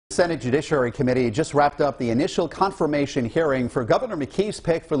Senate Judiciary Committee just wrapped up the initial confirmation hearing for Governor McKee's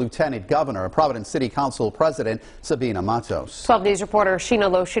pick for Lieutenant Governor. Providence City Council President Sabina Matos. 12 News reporter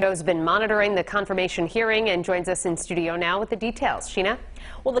Sheena Loshudo has been monitoring the confirmation hearing and joins us in studio now with the details. Sheena?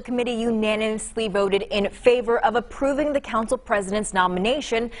 Well, the committee unanimously voted in favor of approving the council president's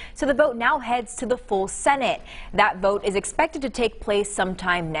nomination, so the vote now heads to the full Senate. That vote is expected to take place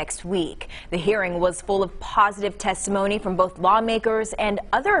sometime next week. The hearing was full of positive testimony from both lawmakers and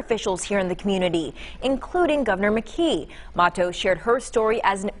other officials here in the community, including Governor McKee. Matos shared her story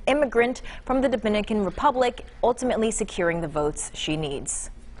as an immigrant from the Dominican Republic, ultimately securing the votes she needs.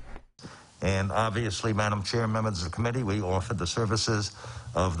 And obviously, Madam Chair, members of the committee, we offered the services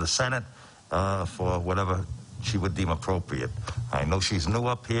of the Senate for whatever she would deem appropriate. I know she's new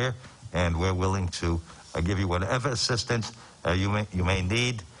up here, and we're willing to give you whatever assistance you may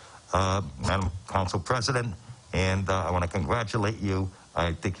need, Madam Council President, and I want to congratulate you.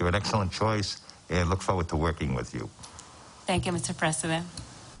 I think you're an excellent choice, and look forward to working with you. Thank you, Mr. President.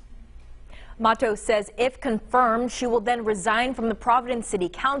 Matos says if confirmed, she will then resign from the Providence City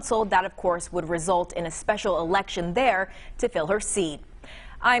Council. That, of course, would result in a special election there to fill her seat.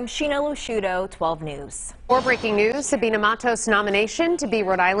 I'm Sheena Loshudo, 12 News. More breaking news, Sabina Matos' nomination to be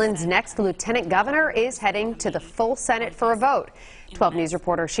Rhode Island's next Lieutenant Governor is heading to the full Senate for a vote. 12 News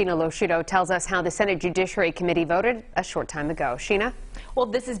reporter Sheena Loshudo tells us how the Senate Judiciary Committee voted a short time ago. Sheena? Well,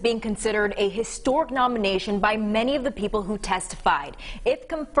 this is being considered a historic nomination by many of the people who testified. If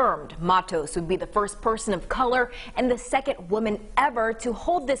confirmed, Matos would be the first person of color and the second woman ever to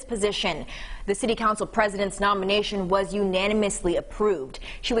hold this position. The City Council President's nomination was unanimously approved.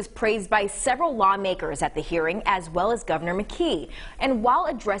 She was praised by several lawmakers at the hearing, as well as Governor McKee. And while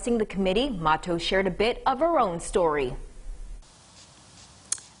addressing the committee, Matos shared a bit of her own story.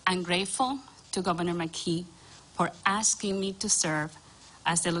 I'm grateful to Governor McKee for asking me to serve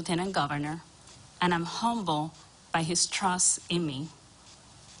as the Lieutenant Governor, and I'm humbled by his trust in me.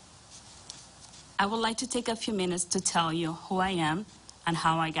 I would like to take a few minutes to tell you who I am and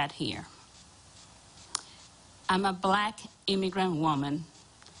how I got here. I'm a Black immigrant woman,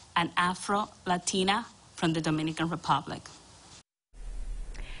 an Afro-Latina from the Dominican Republic.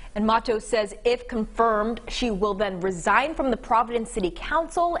 And Matos says if confirmed, she will then resign from the Providence City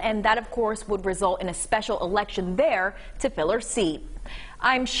Council, and that, of course, would result in a special election there to fill her seat.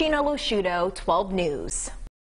 I'm Sheena Loshudo, 12 News.